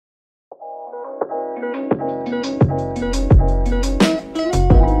Hey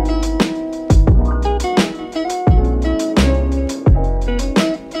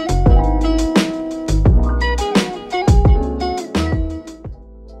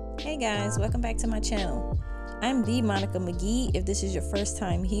guys, welcome back to my channel. I'm the Monica McGee if this is your first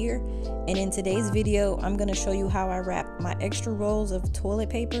time here, and in today's video I'm going to show you how I wrap my extra rolls of toilet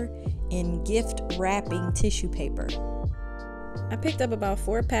paper in gift wrapping tissue paper. I picked up about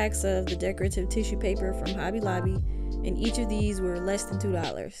 4 packs of the decorative tissue paper from Hobby Lobby, and each of these were less than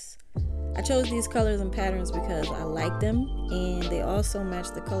 $2. I chose these colors and patterns because I like them, and they also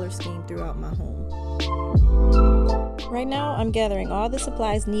match the color scheme throughout my home. Right now I'm gathering all the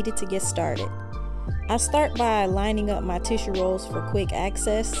supplies needed to get started. I start by lining up my tissue rolls for quick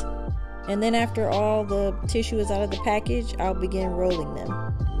access, and then after all the tissue is out of the package, I'll begin rolling them.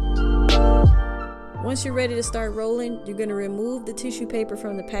 Once you're ready to start rolling, you're going to remove the tissue paper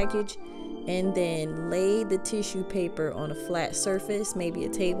from the package and then lay the tissue paper on a flat surface, maybe a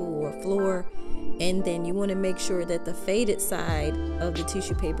table or a floor, and then you want to make sure that the faded side of the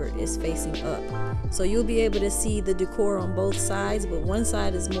tissue paper is facing up. So you'll be able to see the decor on both sides, but one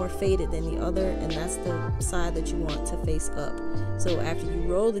side is more faded than the other, and that's the side that you want to face up. So after you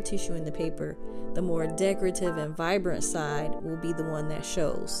roll the tissue in the paper, the more decorative and vibrant side will be the one that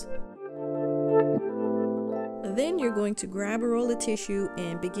shows. Then you're going to grab a roll of tissue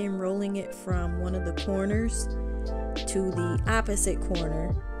and begin rolling it from one of the corners to the opposite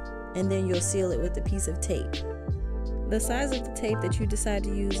corner, and then you'll seal it with a piece of tape. The size of the tape that you decide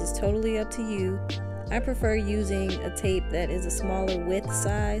to use is totally up to you. I prefer using a tape that is a smaller width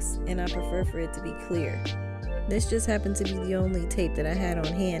size, and I prefer for it to be clear. This just happened to be the only tape that I had on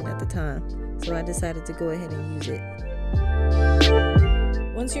hand at the time, so I decided to go ahead and use it.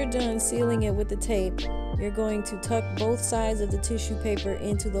 Once you're done sealing it with the tape, you're going to tuck both sides of the tissue paper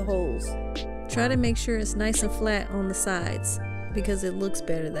into the holes. Try to make sure it's nice and flat on the sides, because it looks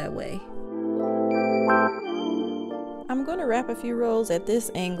better that way. I'm going to wrap a few rolls at this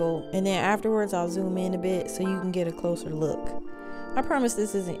angle, and then afterwards I'll zoom in a bit so you can get a closer look. I promise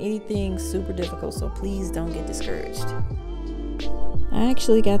this isn't anything super difficult, so please don't get discouraged. I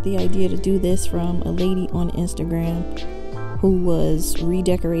actually got the idea to do this from a lady on Instagram who was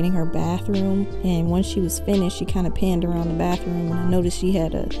redecorating her bathroom, and once she was finished she kind of panned around the bathroom, and I noticed she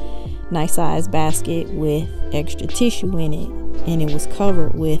had a nice sized basket with extra tissue in it, and it was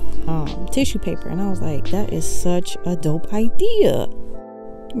covered with tissue paper, and I was like, that is such a dope idea.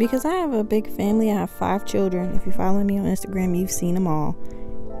 Because I have a big family, I have 5 children. If you follow me on Instagram, you've seen them all.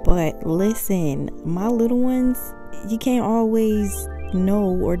 But listen, my little ones, you can't always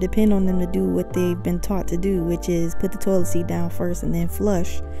know or depend on them to do what they've been taught to do, which is put the toilet seat down first and then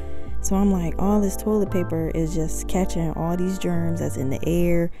flush. So I'm like, all this toilet paper is just catching all these germs that's in the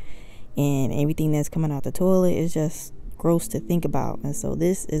air, and everything that's coming out the toilet is just gross to think about. And so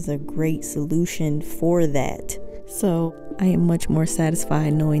this is a great solution for that. So I am much more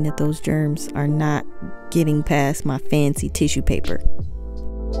satisfied knowing that those germs are not getting past my fancy tissue paper.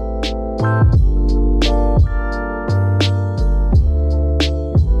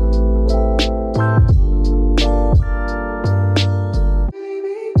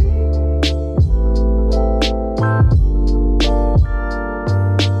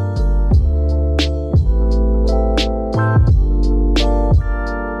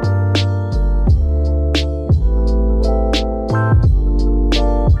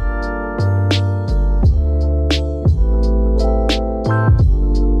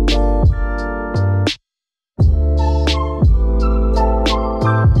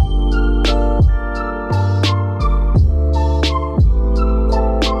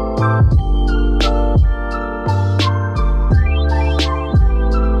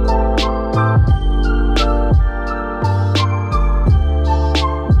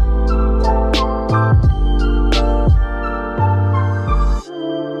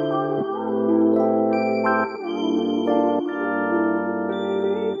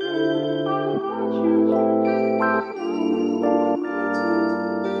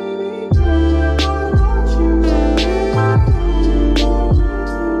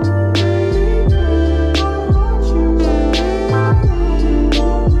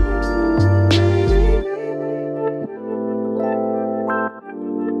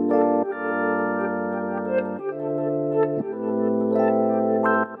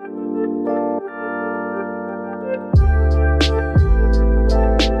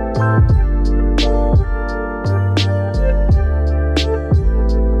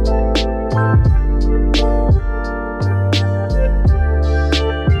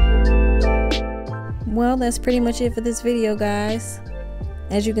 Well, that's pretty much it for this video, guys.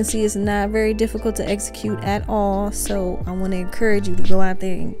 As you can see, it's not very difficult to execute at all. So I want to encourage you to go out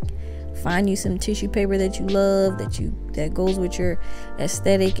there and find you some tissue paper that you love, that goes with your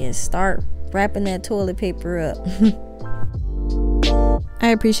aesthetic, and start wrapping that toilet paper up. I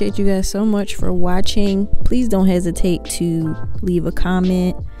appreciate you guys so much for watching. Please don't hesitate to leave a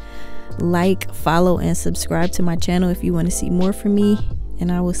comment, like, follow, and subscribe to my channel if you want to see more from me. And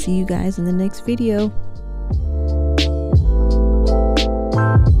I will see you guys in the next video.